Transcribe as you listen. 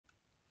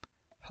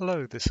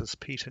Hello, this is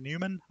Peter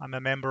Newman. I'm a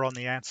member on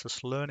the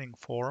ANSYS Learning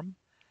Forum,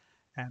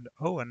 and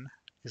Owen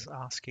is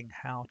asking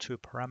how to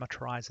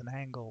parameterize an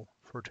angle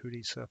for a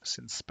 2D surface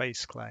in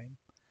SpaceClaim.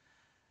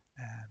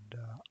 And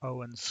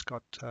Owen's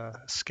got a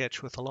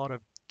sketch with a lot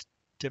of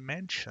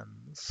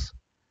dimensions,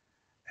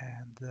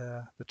 and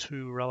the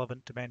two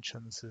relevant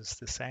dimensions is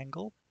this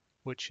angle,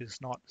 which is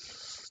not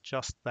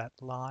just that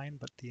line,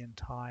 but the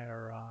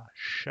entire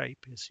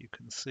shape, as you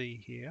can see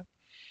here.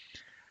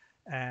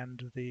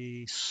 And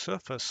the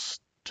surface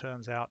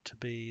turns out to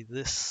be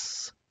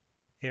this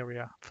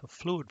area for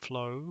fluid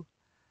flow,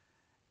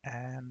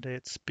 and the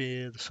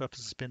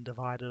surface has been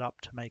divided up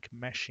to make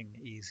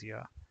meshing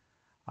easier.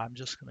 I'm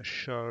just going to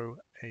show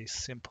a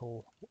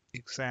simple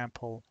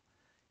example.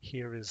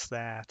 Here is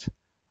that,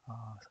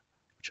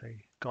 which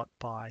I got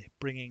by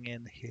bringing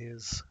in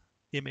his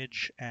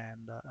image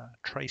and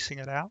tracing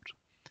it out.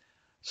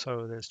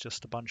 So there's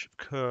just a bunch of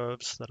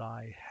curves that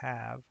I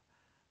have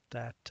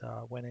that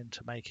went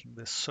into making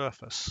this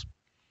surface.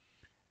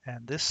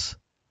 And this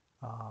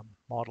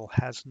model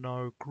has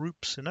no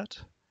groups in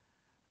it.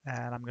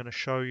 And I'm going to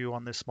show you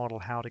on this model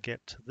how to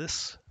get to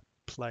this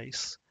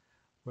place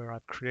where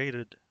I've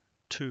created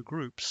two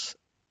groups,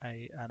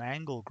 an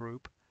angle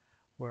group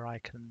where I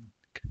can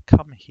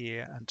come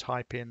here and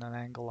type in an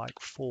angle like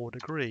 4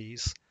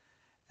 degrees,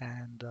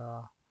 and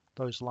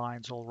those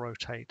lines all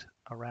rotate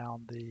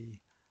around and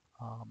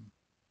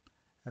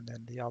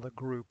then the other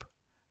group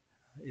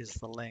is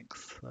the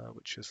length,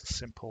 which is a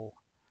simple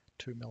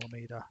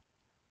 2mm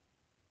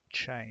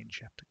change.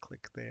 You have to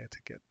click there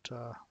to get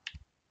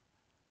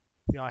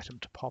the item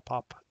to pop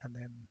up, and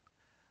then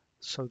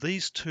so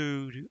these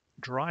two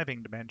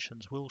driving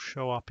dimensions will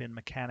show up in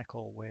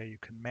mechanical where you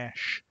can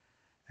mesh,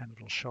 and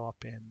it'll show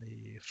up in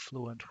the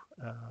fluent.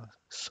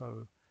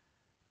 So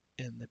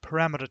in the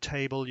parameter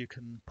table you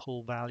can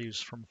pull values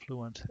from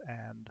fluent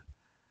and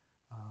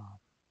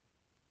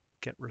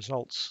get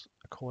results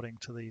according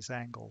to these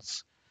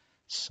angles.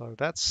 So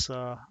that's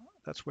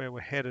where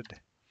we're headed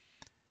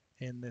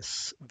in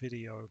this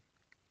video.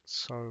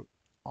 So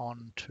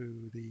on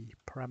to the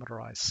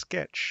parameterized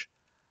sketch.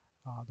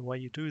 The way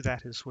you do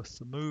that is with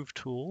the move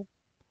tool,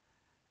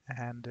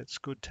 and it's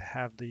good to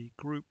have the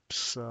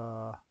groups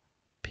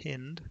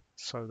pinned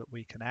so that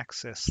we can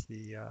access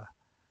the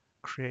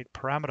create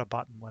parameter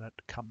button when it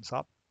comes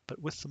up.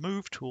 But with the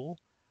move tool,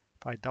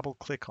 if I double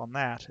click on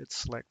that, it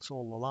selects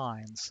all the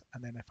lines,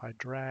 and then if I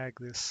drag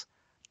this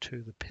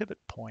to the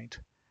pivot point,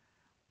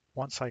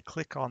 once I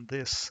click on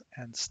this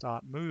and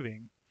start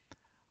moving,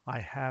 I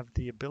have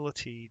the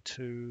ability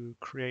to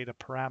create a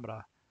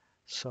parameter.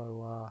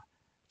 So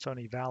it's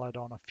only valid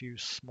on a few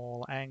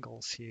small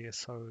angles here.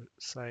 So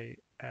say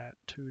at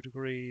 2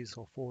 degrees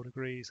or 4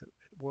 degrees, it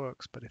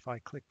works. But if I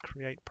click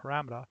create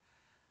parameter,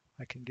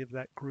 I can give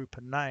that group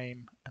a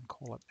name and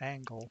call it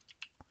angle.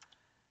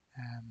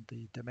 And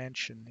the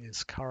dimension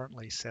is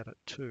currently set at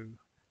 2.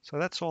 So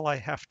that's all I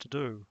have to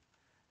do.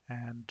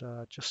 And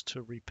just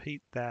to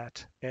repeat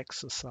that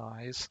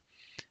exercise,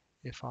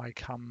 if I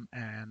come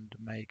and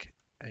make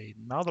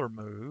another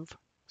move,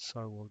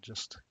 so we'll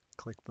just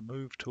click the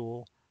move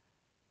tool,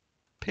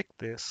 pick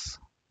this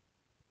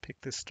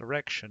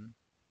direction,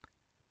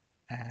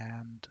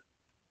 and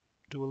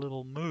do a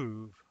little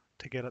move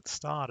to get it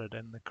started,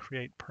 and the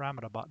create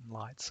parameter button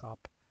lights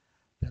up.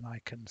 Then I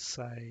can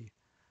say,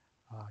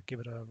 give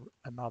it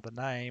another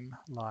name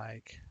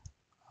like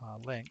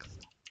length,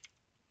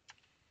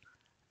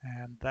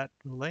 and that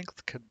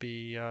length could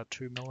be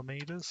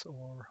 2mm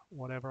or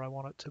whatever I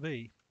want it to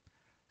be.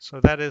 So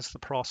that is the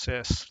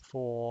process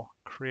for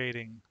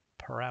creating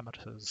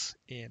parameters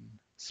in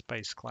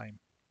SpaceClaim.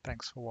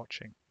 Thanks for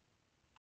watching.